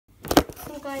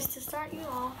guys, to start you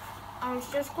off, I was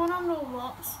just going on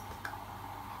Roblox.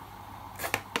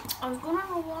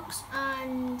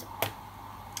 And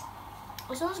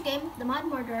I saw this game, The Mad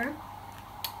Murderer.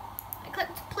 I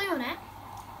clicked play on it,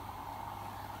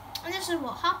 and this is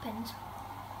what happened.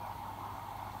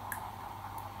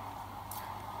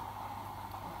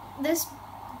 This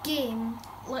game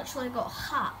literally got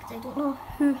hacked. I don't know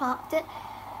who hacked it.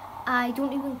 I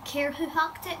don't even care who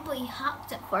hacked it, but he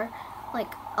hacked it for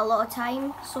like a lot of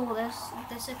time. So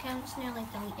this account's nearly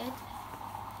deleted.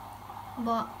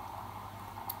 But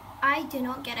I do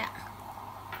not get it.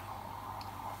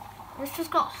 This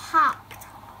just got hacked.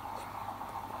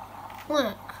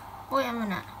 Look, wait a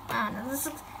minute.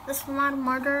 This Mad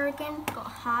Murderer game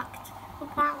got hacked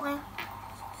apparently.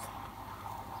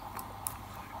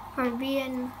 For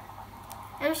being,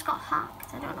 it just got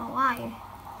hacked. I don't know why,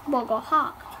 but it got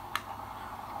hacked.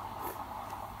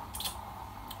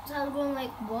 So I was going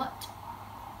like, what?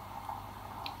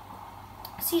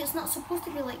 See, it's not supposed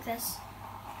to be like this.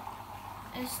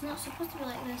 It's not supposed to be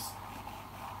like this.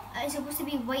 It's supposed to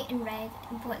be white and red,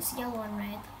 but it's yellow and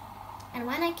red. And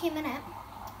when I came in it,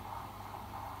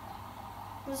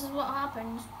 this is what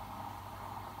happened.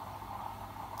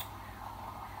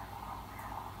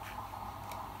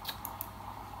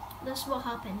 This is what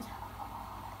happened.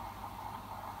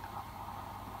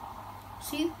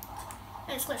 See?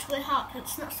 It's literally hacked.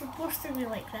 It's not supposed to be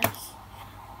like this.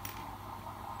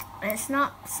 It's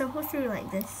not supposed to be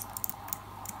like this.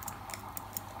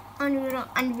 And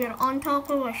we're on top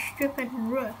of a stupid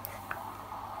roof.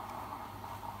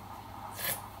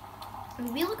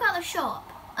 And we look at the shop,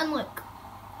 and look.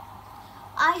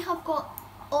 I have got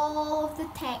all of the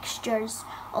textures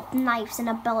of knives and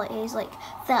abilities, like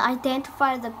the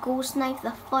identifier, the ghost knife,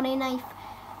 the funny knife,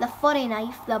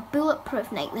 the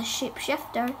bulletproof knife, the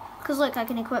shapeshifter. Because look, I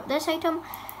can equip this item,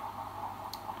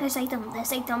 this item,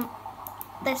 this item,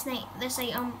 this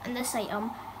item, and this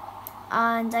item.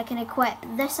 And I can equip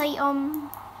this item,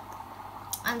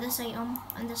 and this item,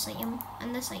 and this item,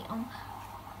 and this item.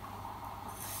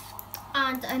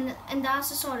 And the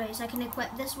accessories, I can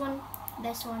equip this one,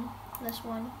 this one, this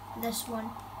one, this one,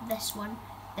 this one,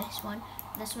 this one,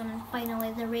 this one, and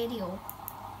finally the radio.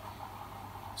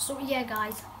 So yeah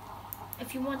guys,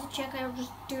 if you want to check out,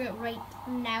 just do it right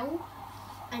now.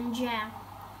 And yeah,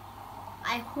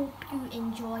 I hope you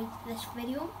enjoyed this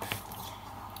video,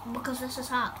 because this is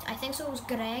hacked. I think so it was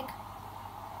Greg,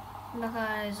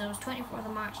 because it was 24th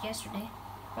of March yesterday.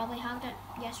 Probably hacked it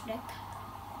yesterday.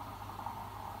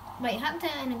 But he hacked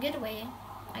it in a good way,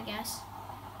 I guess.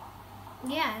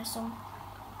 Yeah, so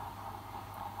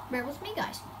bear with me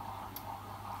guys.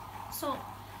 So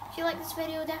if you like this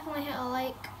video, definitely hit a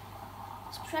like,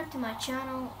 subscribe to my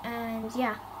channel, and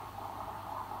yeah,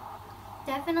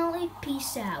 definitely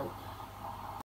peace out.